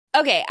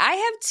Okay, I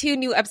have two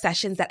new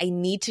obsessions that I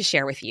need to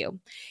share with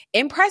you.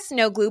 Impress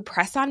No Glue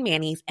Press-On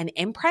Manis and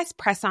Impress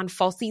Press-On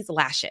Falsies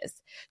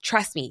Lashes.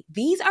 Trust me,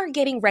 these are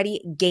getting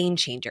ready game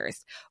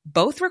changers.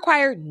 Both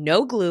require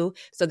no glue,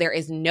 so there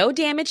is no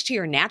damage to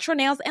your natural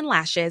nails and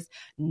lashes,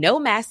 no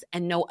mess,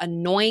 and no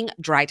annoying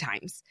dry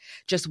times.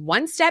 Just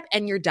one step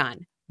and you're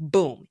done.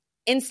 Boom.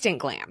 Instant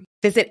glam.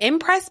 Visit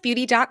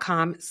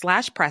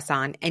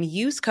impressbeauty.com/presson and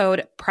use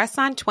code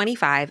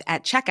PRESSON25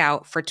 at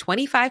checkout for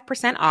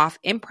 25% off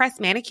Impress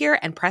Manicure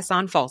and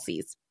Press-On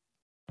Falsies.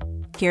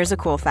 Here's a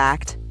cool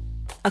fact.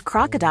 A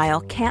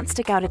crocodile can't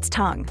stick out its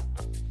tongue.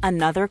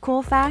 Another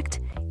cool fact,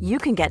 you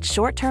can get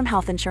short-term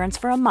health insurance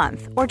for a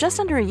month or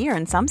just under a year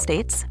in some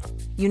states.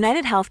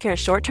 United Healthcare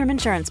short-term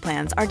insurance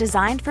plans are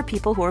designed for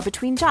people who are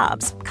between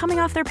jobs, coming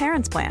off their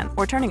parents' plan,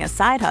 or turning a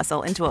side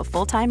hustle into a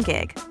full-time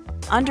gig.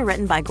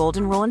 Underwritten by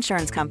Golden Rule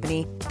Insurance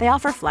Company, they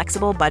offer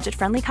flexible,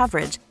 budget-friendly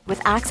coverage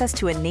with access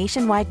to a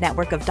nationwide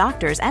network of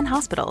doctors and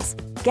hospitals.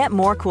 Get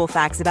more cool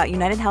facts about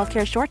United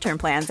Healthcare short-term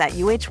plans at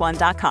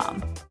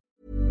uh1.com.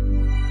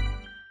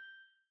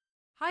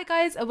 Hi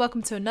guys, and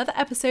welcome to another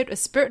episode of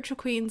Spiritual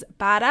Queen's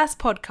Badass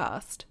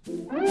Podcast.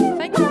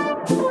 Thank you.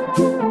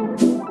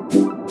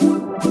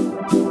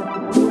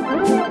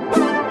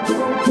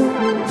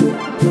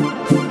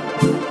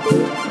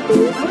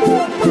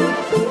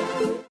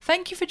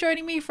 Thank you for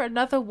joining me for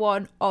another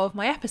one of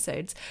my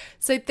episodes.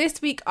 So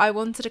this week I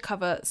wanted to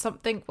cover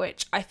something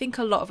which I think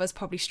a lot of us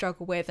probably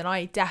struggle with, and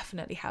I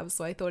definitely have,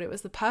 so I thought it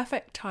was the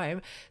perfect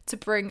time to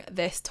bring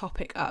this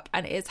topic up,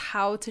 and it is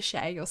how to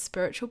share your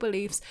spiritual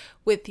beliefs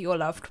with your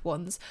loved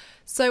ones.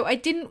 So I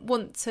didn't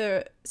want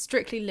to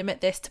strictly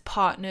limit this to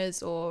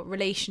partners or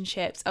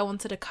relationships. I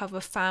wanted to cover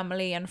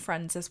family and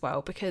friends as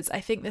well, because I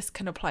think this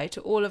can apply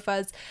to all of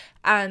us,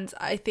 and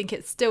I think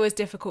it's still as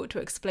difficult to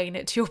explain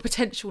it to your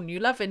potential new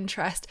love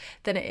interest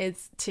than it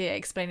is to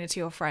explain it to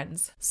your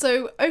friends.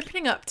 So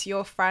opening up to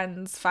your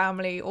friends,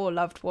 family or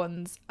loved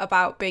ones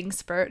about being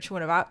spiritual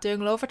and about doing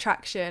law of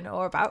attraction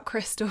or about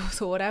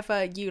crystals or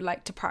whatever you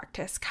like to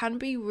practice can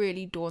be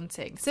really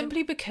daunting,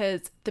 simply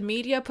because the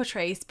media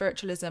portrays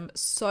spiritualism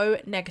so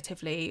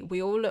negatively.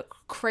 We all look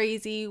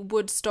crazy,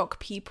 Woodstock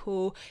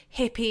people,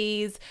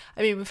 hippies.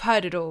 I mean, we've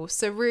heard it all.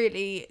 So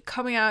really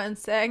coming out and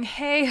saying,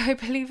 hey, I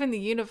believe in the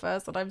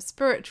universe and I'm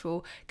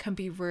spiritual can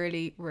be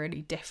really,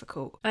 really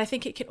difficult. And I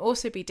think it can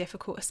also be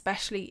difficult,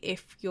 especially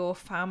if your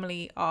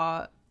family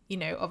are, you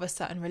know, of a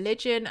certain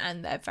religion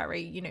and they're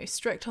very, you know,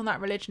 strict on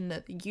that religion,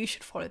 that you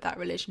should follow that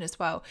religion as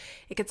well.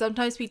 It can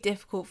sometimes be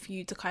difficult for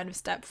you to kind of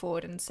step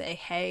forward and say,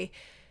 hey,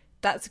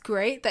 that's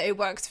great that it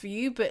works for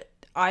you, but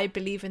I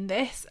believe in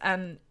this.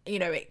 And, you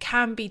know, it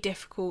can be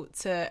difficult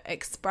to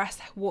express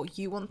what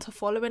you want to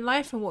follow in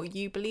life and what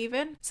you believe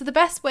in. So the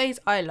best ways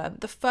I learned,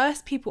 the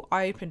first people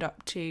I opened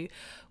up to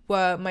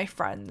were my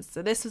friends.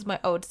 So this was my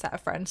old set of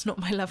friends, not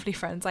my lovely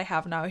friends I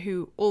have now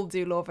who all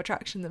do law of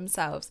attraction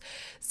themselves.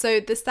 So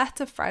the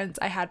set of friends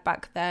I had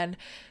back then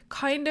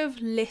kind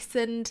of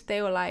listened.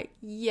 They were like,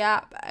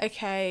 yeah,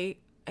 okay,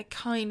 I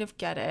kind of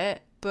get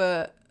it,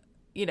 but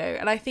you know,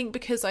 and I think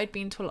because I'd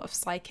been to a lot of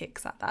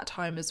psychics at that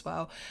time as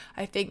well,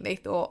 I think they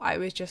thought I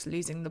was just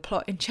losing the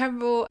plot in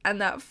general, and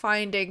that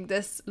finding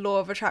this law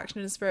of attraction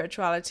and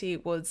spirituality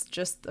was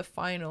just the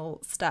final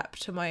step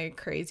to my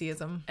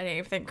crazyism. I don't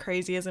even think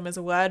crazyism is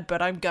a word,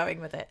 but I'm going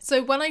with it.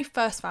 So when I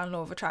first found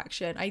law of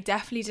attraction, I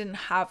definitely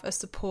didn't have a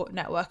support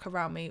network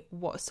around me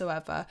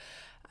whatsoever.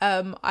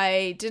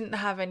 I didn't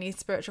have any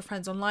spiritual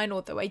friends online,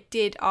 although I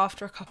did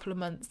after a couple of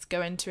months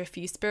go into a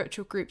few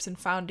spiritual groups and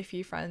found a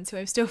few friends who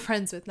I'm still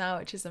friends with now,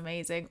 which is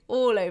amazing,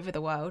 all over the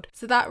world.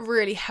 So that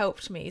really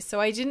helped me. So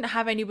I didn't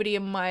have anybody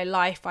in my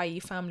life, i.e.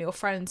 family or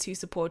friends, who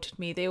supported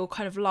me. They all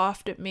kind of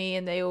laughed at me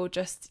and they all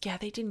just,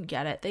 they didn't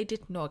get it. They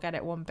did not get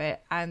it one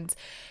bit. And,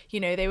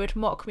 you know, they would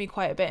mock me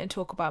quite a bit and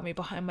talk about me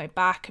behind my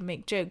back and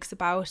make jokes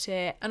about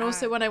it. And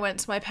also when I went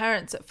to my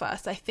parents at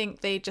first, I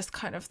think they just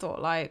kind of thought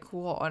like,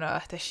 what on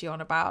earth is she on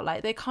about?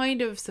 Like, they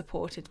kind of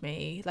supported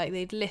me, like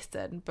they'd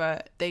listen,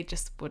 but they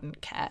just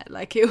wouldn't care.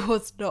 Like, it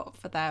was not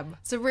for them.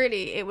 So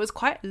really it was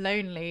quite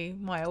lonely,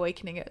 my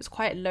awakening. It was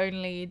quite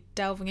lonely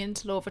delving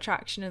into law of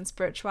attraction and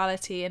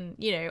spirituality, and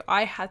you know,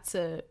 I had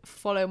to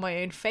follow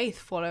my own faith,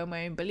 follow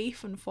my own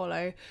belief, and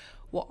follow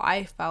what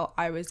I felt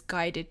I was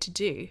guided to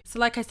do. So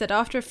like I said,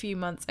 after a few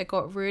months, I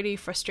got really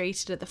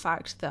frustrated at the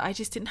fact that I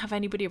just didn't have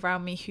anybody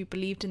around me who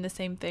believed in the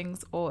same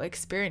things or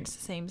experienced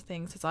the same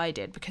things as I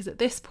did, because at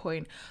this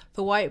point,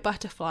 the white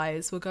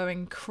butterflies were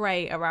going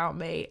cray around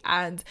me,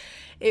 and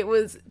it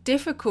was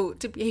difficult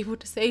to be able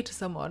to say to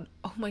someone,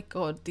 oh my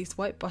God, these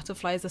white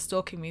butterflies are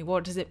stalking me.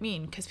 What does it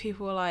mean? Because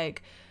people were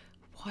like,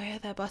 why are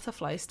there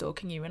butterflies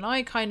stalking you? And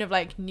I kind of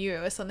like knew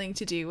it was something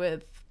to do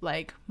with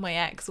like my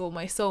ex or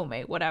my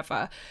soulmate,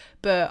 whatever,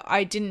 but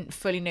I didn't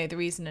fully know the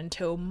reason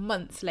until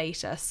months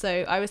later.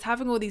 So I was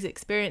having all these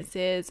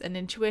experiences and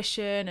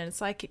intuition and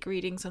psychic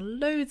readings and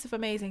loads of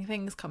amazing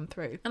things come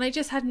through, and I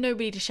just had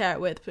nobody to share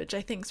it with, which I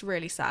think is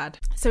really sad.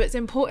 So it's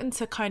important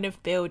to kind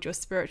of build your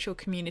spiritual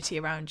community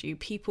around you,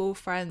 people,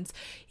 friends,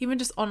 even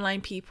just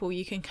online people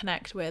you can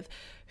connect with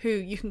who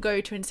you can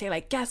go to and say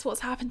like, guess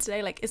what's happened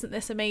today? Like, isn't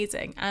this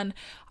amazing? And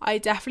I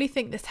definitely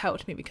think this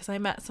helped me because I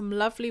met some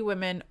lovely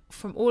women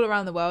from all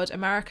around the world,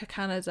 America,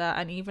 Canada,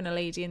 and even a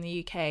lady in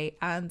the UK.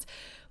 And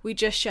we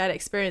just shared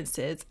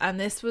experiences. And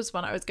this was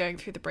when I was going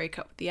through the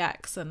breakup with the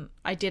ex, and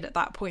I did at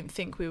that point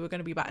think we were going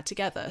to be back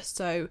together.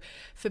 So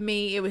for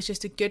me, it was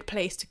just a good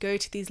place to go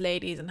to these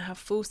ladies and have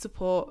full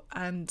support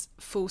and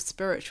full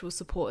spiritual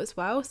support as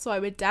well. So I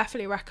would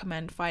definitely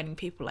recommend finding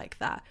people like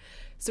that.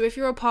 So if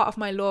you're a part of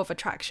my Law of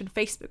Attraction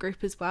Facebook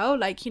group as well,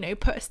 like, you know,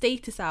 put a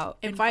status out,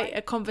 invite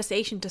a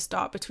conversation to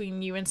start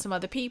between you and some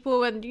other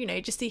people, and, you know,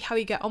 just see how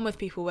you get on with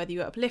people, whether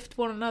you uplift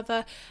one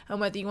another and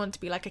whether you want to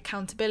be like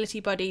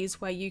accountability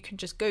buddies where you can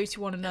just go to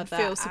one another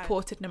and feel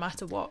supported no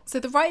matter what. So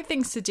the right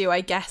things to do,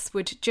 I guess,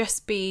 would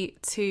just be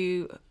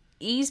to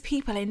ease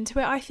people into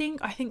it. I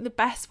think the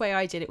best way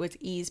I did it was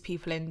ease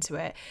people into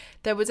it.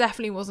 There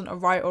definitely wasn't a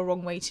right or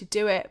wrong way to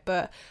do it,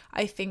 but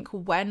I think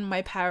when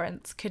my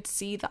parents could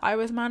see that I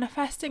was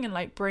manifesting and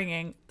like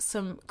bringing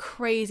some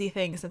crazy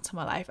things into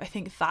my life, I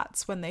think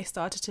that's when they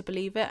started to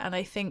believe it. And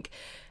I think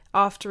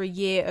after a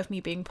year of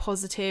me being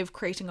positive,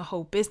 creating a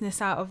whole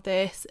business out of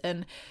this,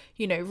 and,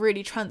 you know,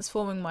 really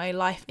transforming my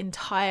life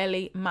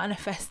entirely,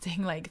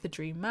 manifesting like the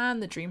dream man,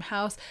 the dream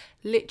house,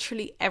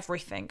 literally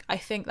everything, I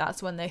think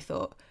that's when they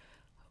thought,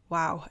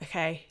 wow,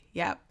 okay,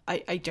 yeah,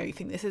 I don't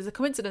think this is a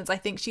coincidence. I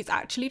think she's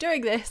actually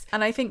doing this.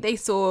 And I think they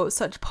saw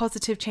such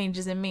positive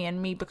changes in me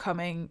and me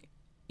becoming,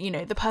 you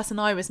know, the person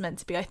I was meant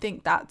to be. I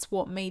think that's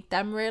what made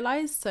them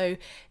realise. So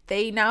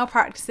they now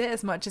practice it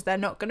as much as they're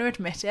not going to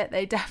admit it.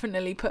 They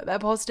definitely put their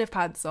positive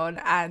pants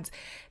on and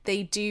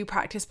they do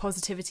practice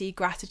positivity,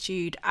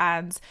 gratitude,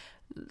 and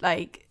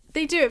like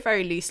they do it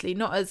very loosely,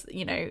 not as,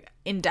 you know,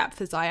 in depth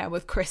as I am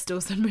with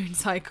crystals and moon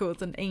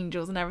cycles and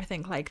angels and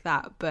everything like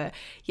that. But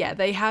yeah,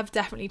 they have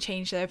definitely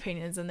changed their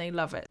opinions and they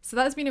love it. So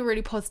that's been a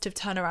really positive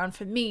turnaround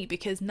for me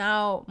because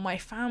now my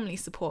family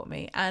support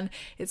me. And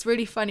it's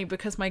really funny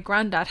because my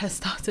granddad has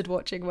started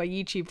watching my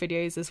YouTube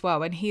videos as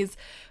well. And he's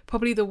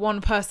probably the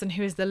one person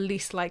who is the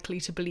least likely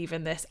to believe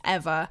in this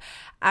ever.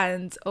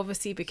 And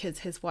obviously because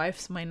his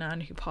wife's my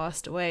nan who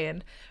passed away,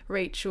 and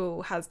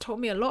Rachel has taught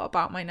me a lot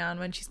about my nan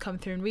when she's come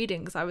through in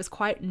readings. I was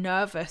quite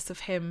nervous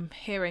of him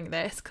hearing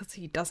this because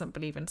he doesn't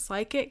believe in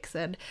psychics,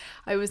 and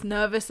I was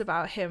nervous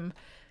about him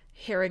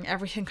hearing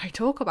everything I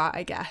talk about,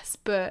 I guess,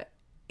 but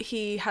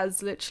he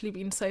has literally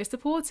been so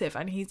supportive.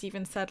 And he's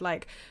even said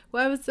like,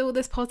 where was all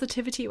this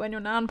positivity when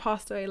your nan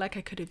passed away? Like,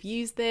 I could have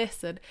used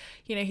this. And,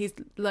 you know, he's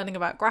learning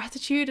about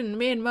gratitude, and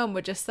me and mum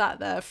were just sat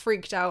there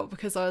freaked out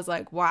because I was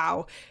like,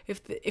 wow,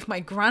 if my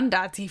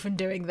granddad's even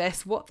doing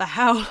this, what the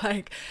hell,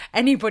 like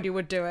anybody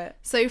would do it.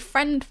 So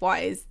friend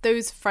wise,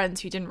 those friends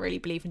who didn't really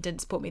believe and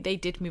didn't support me, they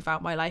did move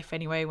out my life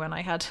anyway when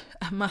I had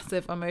a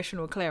massive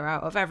emotional clear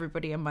out of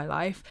everybody in my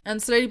life.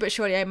 And slowly but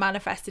surely I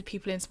manifested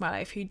people into my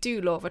life who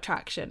do Law of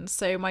Attraction.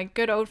 So my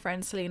good old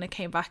friend Selena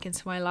came back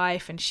into my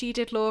life and she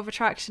did Law of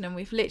Attraction, and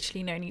we've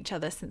literally known each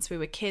other since we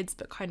were kids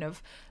but kind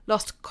of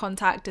lost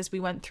contact as we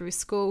went through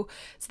school.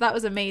 So that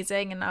was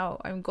amazing, and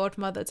now I'm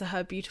godmother to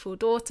her beautiful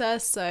daughter,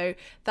 so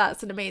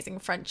that's an amazing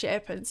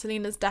friendship. And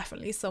Selena's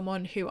definitely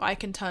someone who I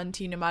can turn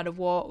to no matter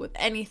what, with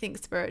anything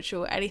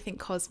spiritual, anything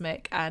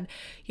cosmic, and,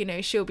 you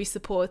know, she'll be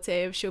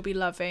supportive, she'll be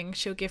loving,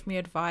 she'll give me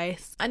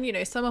advice. And, you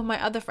know, some of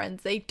my other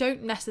friends, they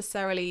don't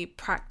necessarily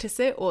practice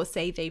it or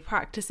say they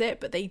practice it,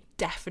 but they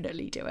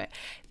definitely do it.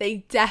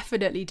 They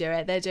definitely do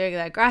it. They're doing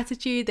their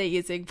gratitude, they're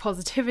using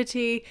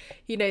positivity,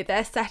 you know,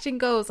 they're setting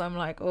goals. I'm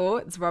like, oh,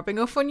 it's rubbing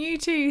off on you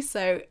too.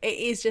 So it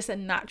is just a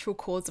natural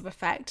cause of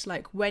effect.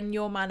 Like when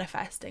you're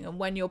manifesting and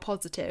when you're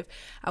positive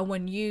and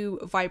when you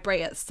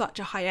vibrate at such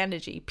a high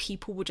energy,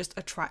 people will just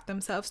attract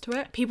themselves to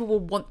it. People will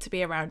want to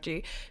be around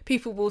you.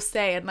 People will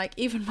say, and like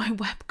even my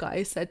web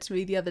guy said to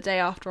me the other day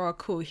after our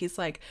call, he's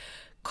like,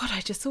 God,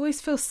 I just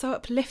always feel so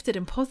uplifted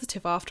and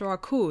positive after our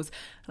calls.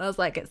 And I was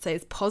like, it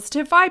says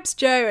positive vibes,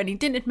 Joe. And he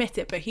didn't admit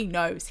it, but he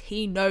knows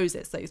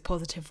it's those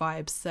positive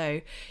vibes. So,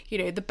 you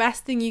know, the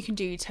best thing you can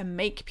do to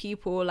make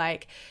people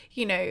like,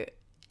 you know,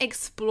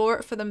 explore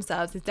it for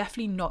themselves is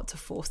definitely not to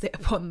force it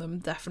upon them.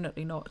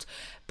 Definitely not.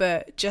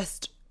 But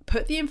just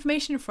put the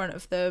information in front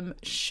of them,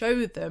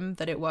 show them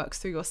that it works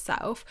through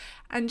yourself,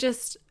 and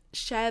just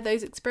share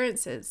those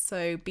experiences.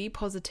 So be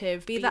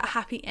positive, be that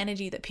happy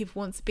energy that people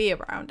want to be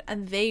around,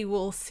 and they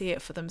will see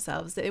it for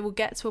themselves. It will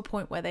get to a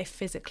point where they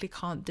physically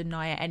can't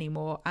deny it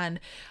anymore, and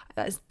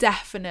that's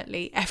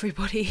definitely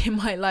everybody in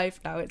my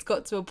life now. It's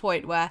got to a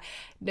point where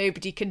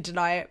nobody can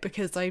deny it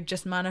because I'm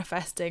just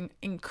manifesting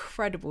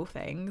incredible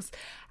things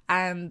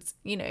and,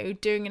 you know,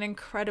 doing an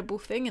incredible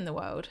thing in the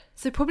world.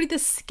 So probably the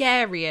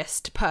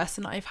scariest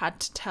person I've had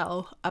to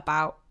tell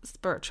about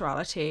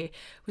spirituality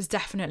was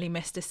definitely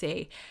Mr.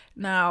 C.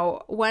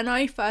 Now, when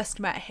I first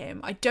met him,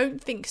 I don't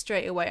think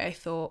straight away I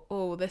thought,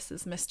 oh, this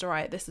is Mr.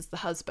 Right, this is the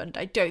husband.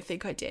 I don't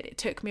think I did. It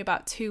took me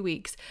about 2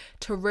 weeks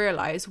to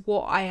realise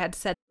what I had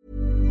said.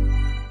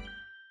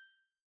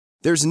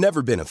 There's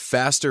never been a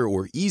faster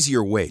or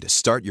easier way to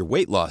start your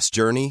weight loss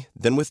journey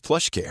than with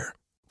PlushCare.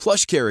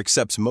 PlushCare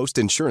accepts most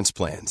insurance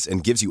plans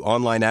and gives you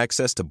online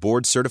access to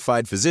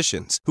board-certified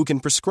physicians who can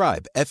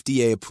prescribe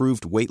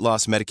FDA-approved weight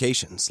loss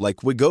medications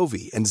like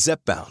Wegovy and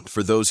Zepbound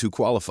for those who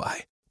qualify.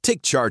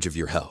 Take charge of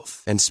your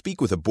health and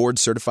speak with a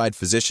board-certified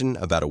physician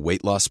about a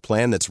weight loss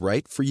plan that's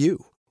right for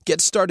you.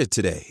 Get started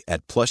today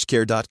at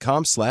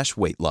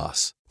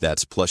plushcare.com/weight-loss.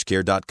 That's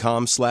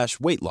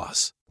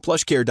plushcare.com/weight-loss.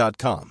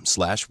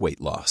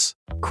 plushcare.com/weight-loss.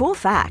 Cool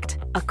fact,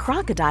 a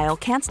crocodile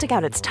can't stick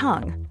out its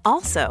tongue.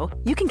 Also,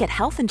 you can get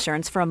health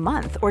insurance for a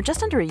month or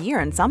just under a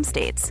year in some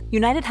states.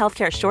 United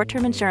Healthcare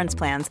short-term insurance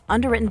plans,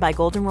 underwritten by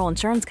Golden Rule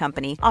Insurance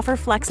Company, offer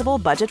flexible,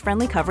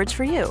 budget-friendly coverage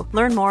for you.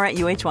 Learn more at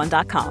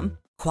uh1.com.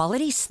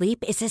 Quality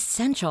sleep is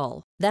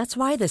essential. That's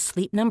why the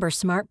Sleep Number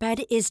Smart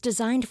Bed is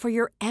designed for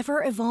your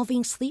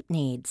ever-evolving sleep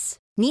needs.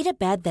 Need a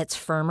bed that's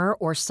firmer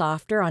or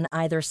softer on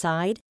either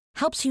side?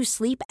 Helps you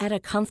sleep at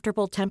a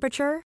comfortable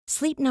temperature?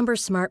 Sleep Number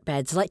Smart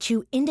Beds let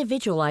you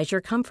individualize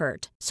your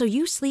comfort, so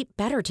you sleep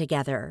better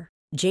together.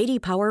 J.D.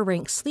 Power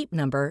ranks Sleep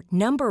Number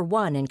number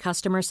 1 in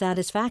customer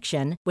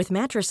satisfaction with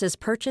mattresses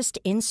purchased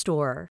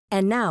in-store.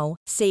 And now,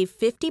 save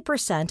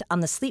 50% on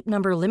the Sleep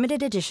Number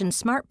Limited Edition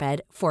Smart Bed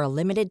for a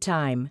limited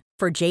time.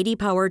 For J.D.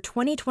 Power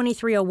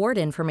 2023 award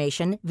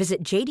information,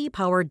 visit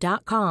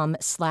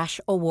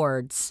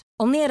jdpower.com/awards.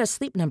 Only at a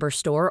Sleep Number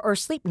store or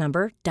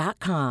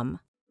sleepnumber.com.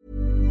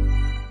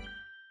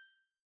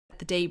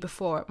 The day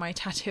before at my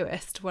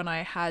tattooist when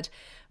I had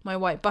my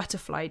white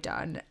butterfly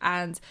done,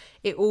 and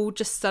it all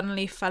just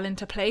suddenly fell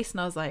into place, and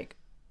I was like,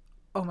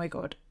 oh my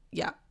god,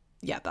 yeah,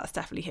 that's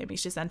definitely him.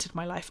 He's just entered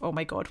my life. Oh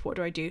my god, what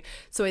do I do?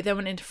 So I then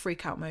went into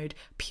freak out mode,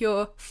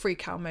 pure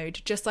freak out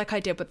mode, just like I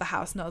did with the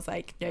house, and I was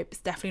like, nope,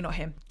 it's definitely not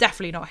him,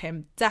 definitely not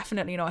him,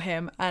 definitely not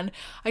him. And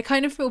I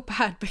kind of feel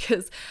bad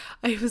because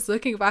I was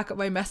looking back at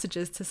my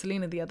messages to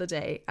Selena the other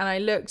day, and I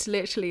looked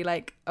literally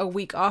like a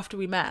week after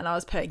we met, and I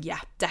was putting,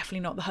 yeah,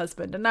 definitely not the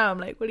husband, and now I'm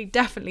like, well, he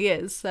definitely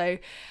is. So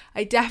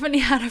I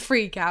definitely had a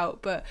freak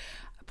out, but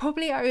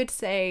probably I would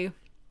say,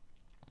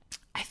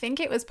 I think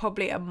it was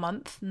probably a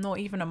month, not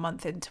even a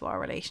month into our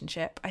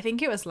relationship. I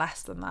think it was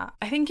less than that.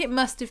 I think it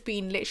must have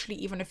been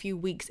literally even a few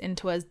weeks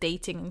into us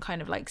dating and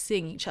kind of like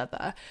seeing each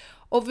other.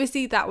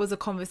 Obviously, that was a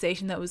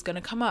conversation that was going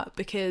to come up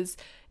because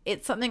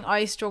it's something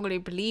I strongly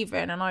believe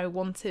in, and I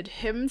wanted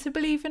him to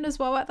believe in as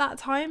well at that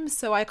time.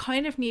 So I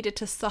kind of needed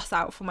to suss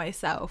out for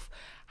myself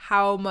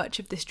how much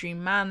of this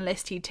dream man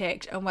list he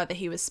ticked and whether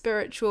he was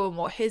spiritual and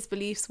what his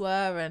beliefs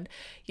were. And,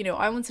 you know,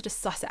 I wanted to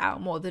suss it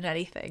out more than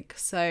anything.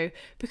 So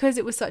because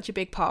it was such a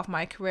big part of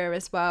my career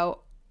as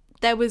well,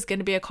 there was going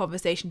to be a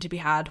conversation to be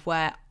had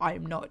where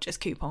I'm not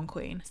just coupon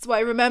queen. So I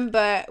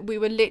remember we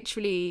were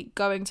literally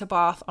going to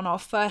Bath on our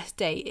first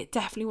date. It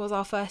definitely was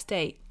our first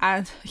date.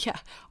 And yeah,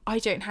 I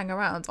don't hang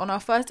around. On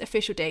our first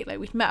official date, like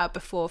we'd met up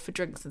before for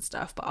drinks and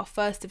stuff, but our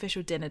first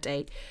official dinner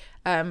date,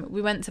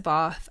 we went to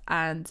Bath,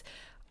 and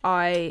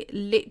I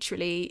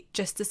literally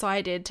just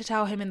decided to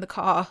tell him in the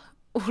car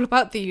all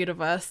about the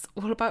universe,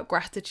 all about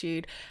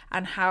gratitude,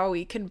 and how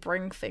we can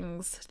bring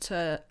things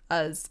to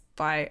us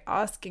by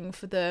asking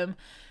for them.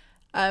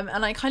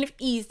 And I kind of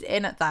eased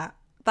in at that.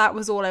 That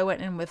was all I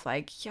went in with,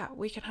 like, yeah,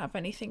 we can have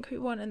anything we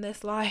want in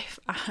this life.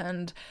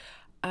 And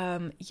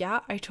yeah,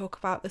 I talk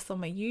about this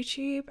on my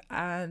YouTube,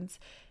 and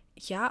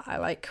yeah, I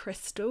like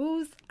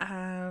crystals,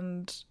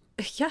 and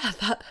yeah,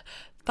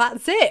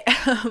 that's it.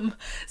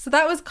 So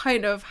that was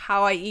kind of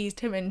how I eased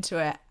him into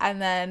it.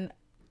 And then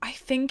I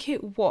think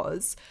it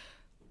was,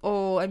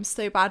 I'm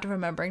so bad at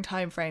remembering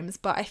time frames,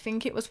 but I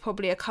think it was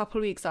probably a couple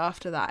of weeks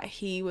after that,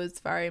 he was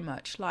very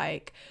much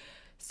like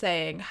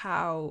saying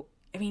how,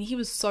 I mean, he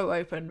was so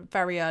open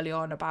very early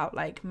on about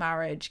like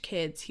marriage,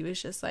 kids. He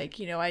was just like,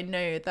 you know, I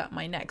know that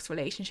my next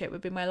relationship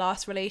would be my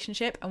last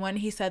relationship. And when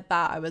he said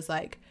that, I was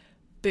like,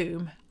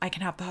 boom, I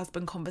can have the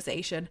husband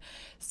conversation.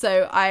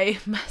 So I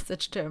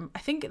messaged him. I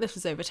think this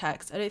was over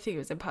text. I don't think it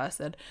was in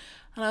person.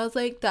 And I was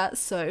like, that's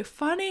so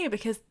funny,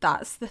 because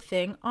that's the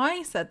thing.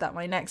 I said that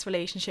my next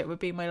relationship would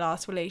be my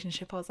last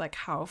relationship. I was like,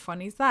 how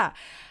funny is that?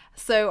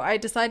 So I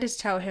decided to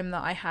tell him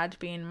that I had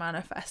been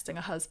manifesting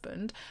a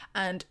husband,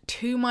 and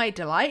to my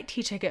delight,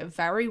 he took it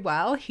very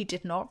well. He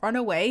did not run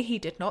away. He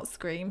did not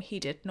scream. He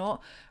did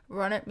not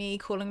run at me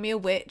calling me a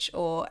witch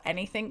or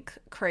anything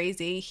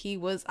crazy. He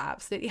was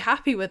absolutely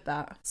happy with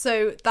that.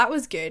 So that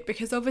was good,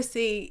 because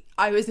obviously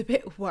I was a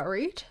bit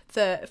worried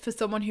that for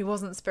someone who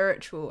wasn't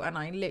spiritual, and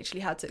I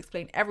literally had to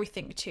explain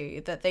everything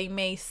to, that they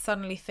may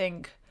suddenly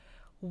think,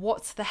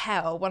 what the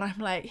hell, when I'm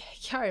like,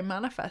 yeah, I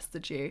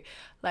manifested you.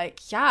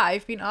 Like, yeah,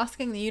 I've been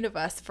asking the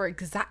universe for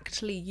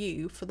exactly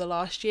you for the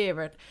last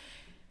year.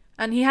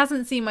 And he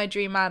hasn't seen my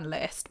dream man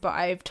list, but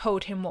I've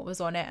told him what was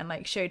on it and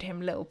like showed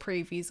him little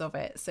previews of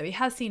it. So he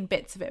has seen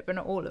bits of it, but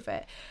not all of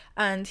it.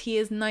 And he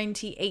is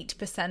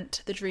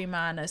 98% the dream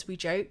man, as we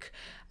joke,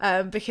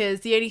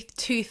 because the only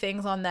two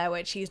things on there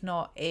which he's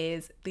not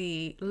is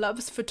the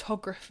loves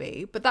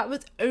photography, but that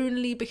was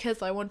only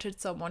because I wanted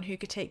someone who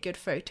could take good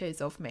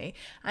photos of me,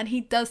 and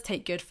he does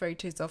take good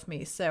photos of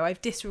me, so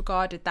I've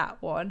disregarded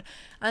that one.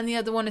 And the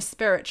other one is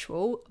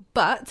spiritual,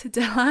 but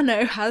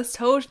Delano has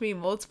told me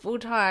multiple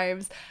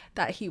times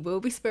that he will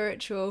be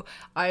spiritual.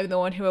 I'm the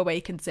one who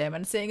awakens him,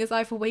 and seeing as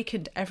I've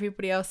awakened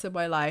everybody else in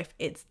my life,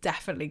 it's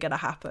definitely gonna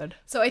happen.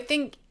 So I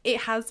think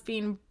it has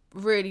been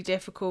really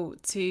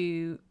difficult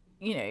to,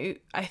 you know,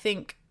 I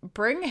think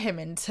bring him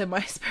into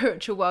my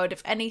spiritual world,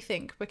 if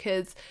anything,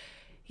 because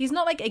he's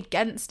not like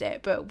against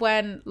it, but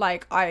when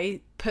like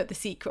I put The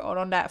Secret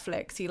on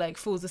Netflix, he like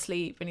falls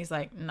asleep and he's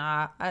like,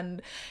 nah.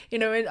 And, you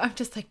know, I'm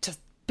just like, just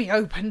be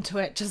open to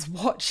it, just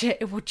watch it,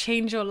 it will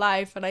change your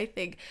life. And I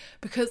think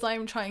because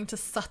I'm trying to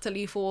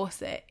subtly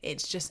force it,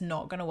 it's just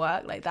not gonna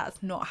work. Like,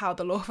 that's not how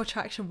the law of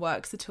attraction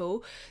works at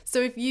all. So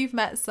if you've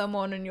met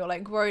someone and you're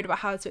like worried about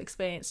how to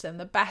explain it to them,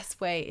 the best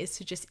way is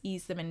to just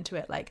ease them into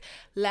it. Like,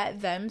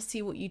 let them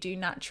see what you do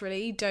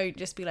naturally. Don't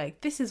just be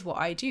like, this is what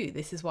I do,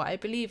 this is what I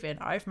believe in,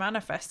 I've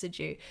manifested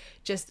you.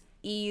 Just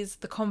ease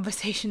the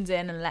conversations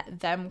in and let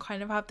them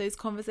kind of have those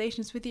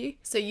conversations with you.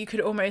 So you could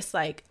almost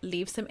like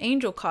leave some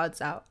angel cards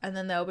out, and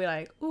then they'll be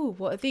like, ooh,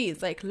 what are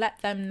these? Like, let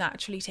them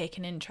naturally take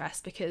an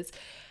interest, because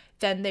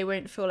then they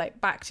won't feel like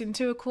backed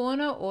into a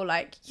corner or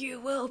like, you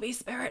will be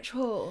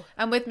spiritual.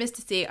 And with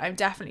Mr. C, I'm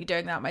definitely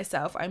doing that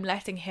myself. I'm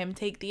letting him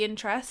take the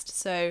interest.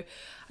 So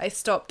I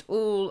stopped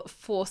all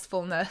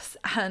forcefulness,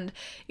 and,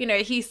 you know,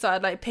 he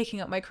started like picking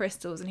up my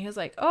crystals, and he was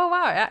like, oh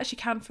wow, I actually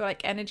can feel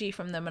like energy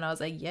from them. And I was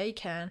like, yeah, you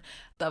can.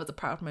 That was a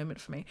proud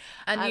moment for me.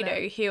 And, you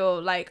know,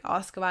 he'll like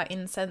ask about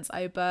incense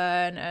I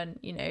burn, and,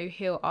 you know,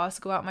 he'll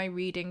ask about my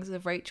readings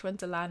of Rachel and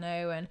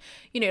Delano, and,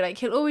 you know, like,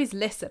 he'll always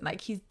listen.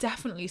 Like, he's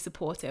definitely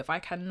supportive. I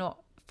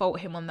cannot fault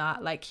him on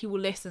that. Like, he will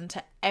listen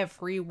to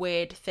every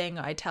weird thing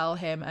I tell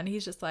him, and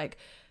he's just like,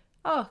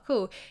 oh,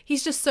 cool.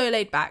 He's just so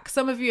laid back.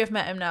 Some of you have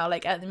met him now,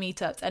 like at the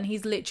meetups, and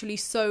he's literally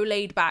so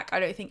laid back. I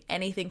don't think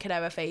anything can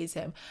ever faze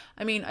him.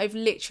 I mean, I've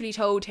literally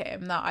told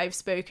him that I've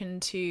spoken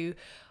to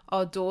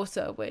our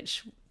daughter,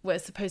 which we're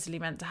supposedly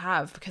meant to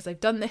have, because I've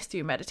done this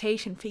through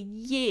meditation for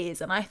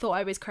years, and I thought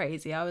I was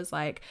crazy. I was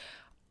like,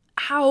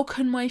 how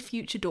can my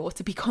future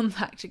daughter be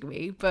contacting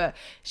me? But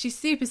she's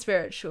super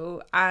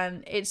spiritual,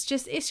 and it's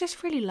just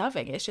really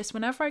loving. It's just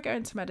whenever I go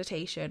into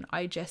meditation,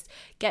 I just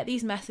get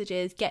these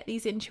messages, get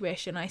these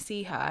intuition, I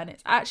see her, and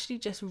it's actually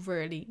just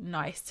really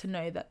nice to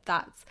know that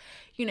that's,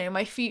 you know,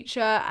 my future,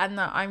 and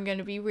that I'm going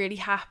to be really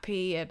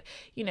happy, and,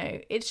 you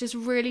know, it's just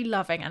really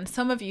loving. And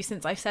some of you,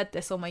 since I've said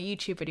this on my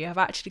YouTube video, have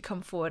actually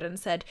come forward and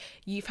said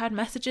you've had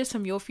messages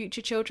from your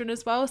future children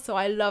as well. So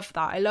I love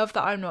that. I love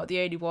that I'm not the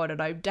only one,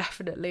 and I'm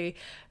definitely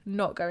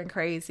not going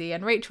crazy.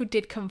 And Rachel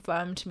did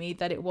confirm to me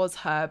that it was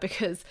her,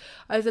 because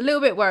I was a little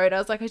bit worried. I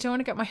was like, I don't want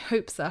to get my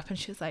hopes up, and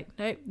she was like,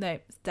 nope,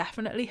 it's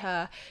definitely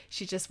her.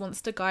 She just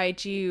wants to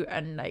guide you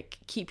and like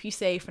keep you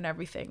safe and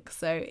everything.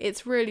 So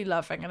it's really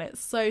loving, and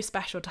it's so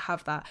special to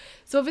have that.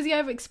 So obviously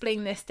I've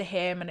explained this to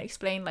him and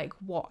explained like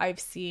what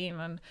I've seen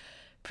and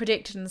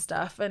predicted and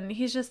stuff, and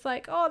he's just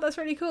like, oh, that's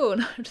really cool.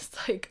 And I'm just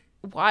like,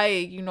 why are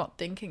you not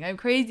thinking I'm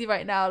crazy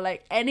right now?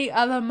 Like, any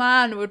other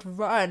man would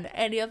run.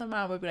 Any other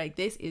man would be like,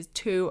 this is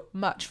too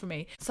much for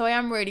me. So I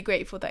am really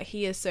grateful that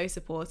he is so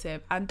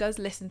supportive and does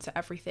listen to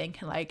everything,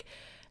 and like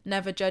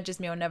never judges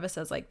me or never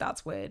says like,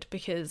 that's weird,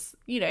 because,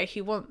 you know,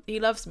 he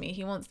loves me,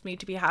 he wants me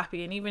to be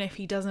happy, and even if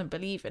he doesn't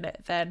believe in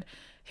it, then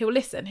he'll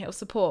listen, he'll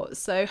support.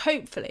 So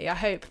hopefully, I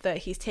hope that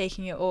he's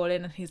taking it all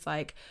in, and he's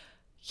like,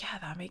 yeah,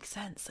 that makes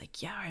sense,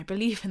 like, yeah, I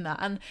believe in that.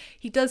 And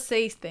he does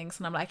say things,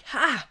 and I'm like,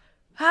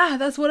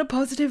 that's what a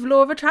positive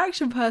law of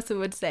attraction person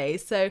would say.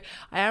 So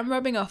I am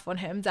rubbing off on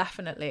him,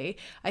 definitely.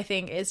 I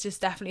think it's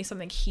just definitely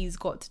something he's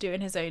got to do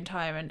in his own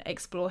time and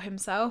explore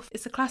himself.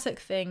 It's a classic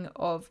thing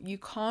of, you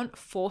can't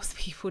force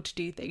people to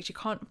do things. You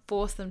can't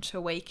force them to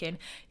awaken.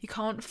 You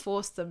can't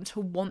force them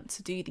to want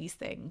to do these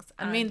things.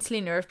 And me and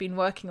Selena have been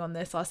working on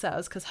this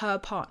ourselves, because her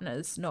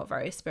partner's not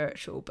very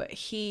spiritual, but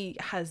he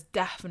has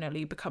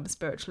definitely become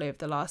spiritual over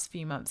the last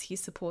few months.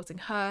 He's supporting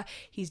her.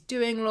 He's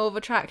doing law of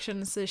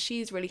attraction, so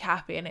she's really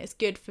happy, and it's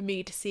good for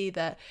me to see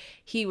that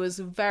he was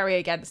very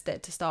against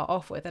it to start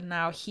off with, and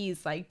now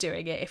he's like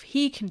doing it. If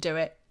he can do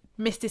it,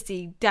 Mr.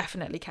 C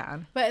definitely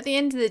can. But at the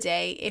end of the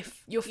day,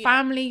 if your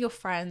family, your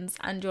friends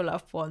and your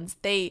loved ones,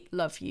 they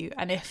love you,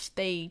 and if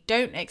they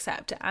don't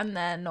accept it and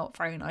they're not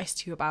very nice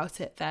to you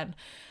about it, then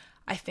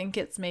I think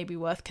it's maybe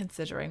worth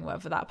considering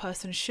whether that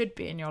person should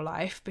be in your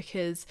life,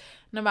 because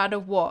no matter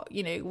what,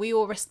 you know, we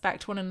all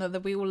respect one another,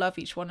 we all love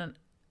each one, and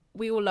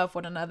we all love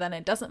one another, and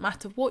it doesn't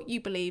matter what you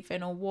believe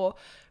in or what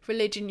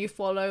religion you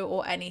follow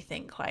or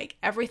anything. Like,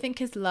 everything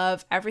is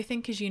love,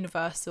 everything is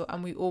universal,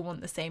 and we all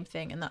want the same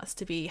thing, and that's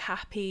to be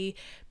happy,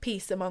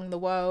 peace among the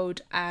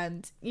world,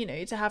 and, you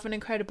know, to have an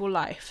incredible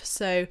life.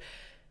 So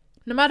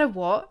no matter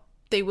what,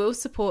 they will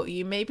support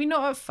you. Maybe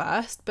not at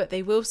first, but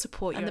they will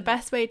support you. And the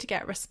best way to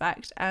get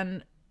respect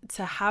and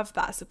to have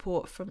that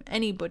support from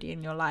anybody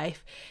in your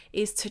life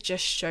is to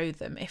just show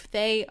them. If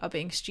they are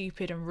being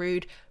stupid and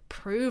rude,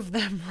 prove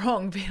them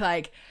wrong. Be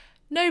like,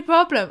 No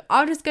problem.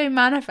 I'll just go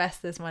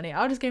manifest this money.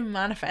 I'll just go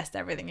manifest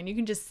everything and you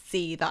can just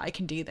see that I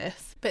can do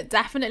this. But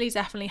definitely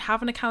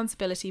have an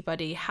accountability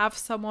buddy. Have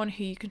someone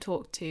who you can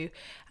talk to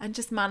and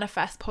just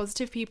manifest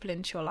positive people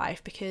into your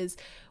life, because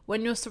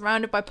when you're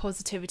surrounded by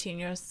positivity and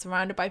you're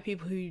surrounded by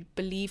people who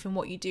believe in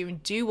what you do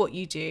and do what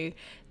you do,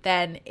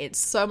 then it's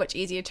so much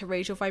easier to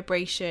raise your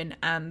vibration,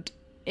 and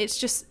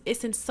it's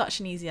in such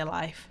an easier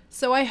life.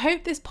 So I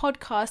hope this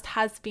podcast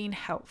has been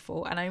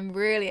helpful, and I'm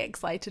really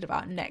excited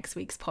about next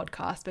week's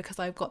podcast because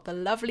I've got the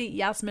lovely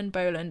Yasmin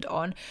Boland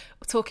on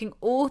talking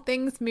all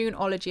things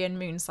moonology and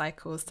moon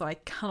cycles, so I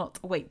cannot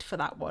wait for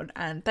that one.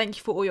 And thank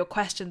you for all your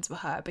questions for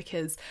her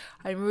because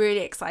I'm really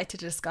excited to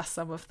discuss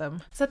some of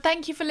them. So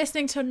thank you for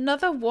listening to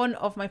another one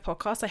of my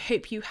podcasts. I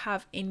hope you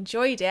have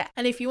enjoyed it,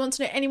 and if you want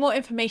to know any more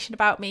information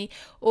about me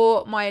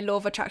or my Law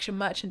of Attraction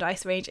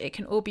merchandise range, it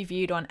can all be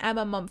viewed on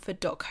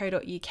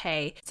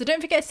emmamumford.co.uk. So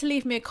don't forget to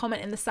leave me a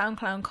comment in the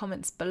SoundCloud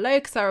comments below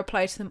because I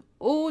reply to them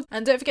all,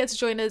 and don't forget to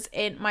join us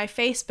in my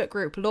Facebook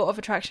group, Law of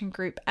Attraction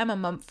group Emma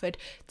Mumford,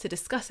 to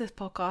discuss this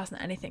podcast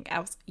and anything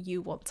else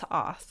you want to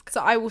ask.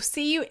 So I will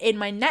see you in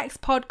my next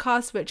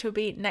podcast, which will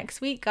be next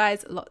week,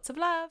 guys. Lots of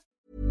love.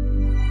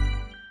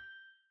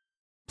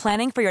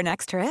 Planning for your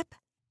next trip?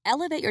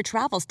 Elevate your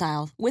travel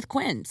style with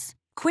Quince.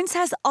 Quince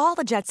has all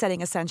the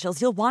jet-setting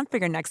essentials you'll want for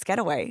your next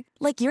getaway,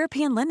 like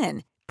European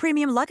linen,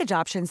 premium luggage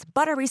options,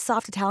 buttery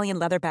soft Italian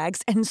leather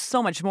bags, and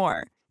so much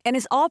more. And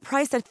is all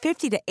priced at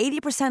 50 to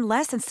 80%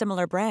 less than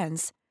similar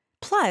brands.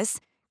 Plus,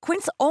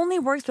 Quince only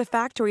works with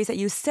factories that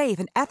use safe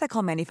and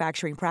ethical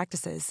manufacturing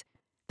practices.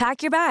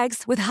 Pack your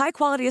bags with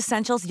high-quality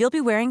essentials you'll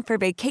be wearing for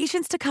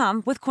vacations to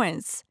come with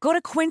Quince. Go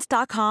to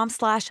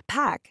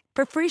quince.com/pack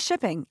for free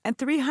shipping and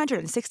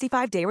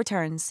 365-day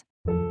returns.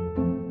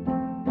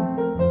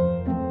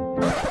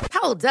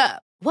 Hold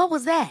up. What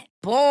was that?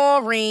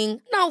 Boring.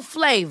 No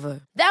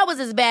flavor. That was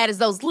as bad as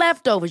those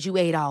leftovers you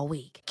ate all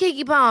week.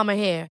 Keke Palmer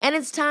here, and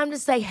it's time to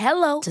say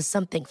hello to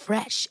something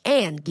fresh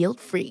and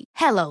guilt-free.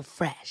 Hello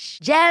Fresh.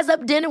 Jazz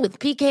up dinner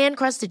with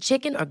pecan-crusted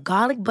chicken or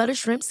garlic butter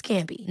shrimp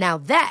scampi. Now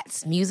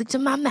that's music to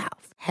my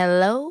mouth.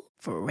 Hello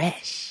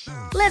Fresh.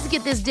 Let's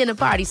get this dinner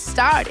party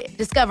started.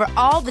 Discover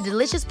all the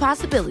delicious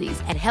possibilities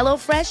at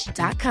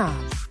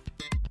HelloFresh.com.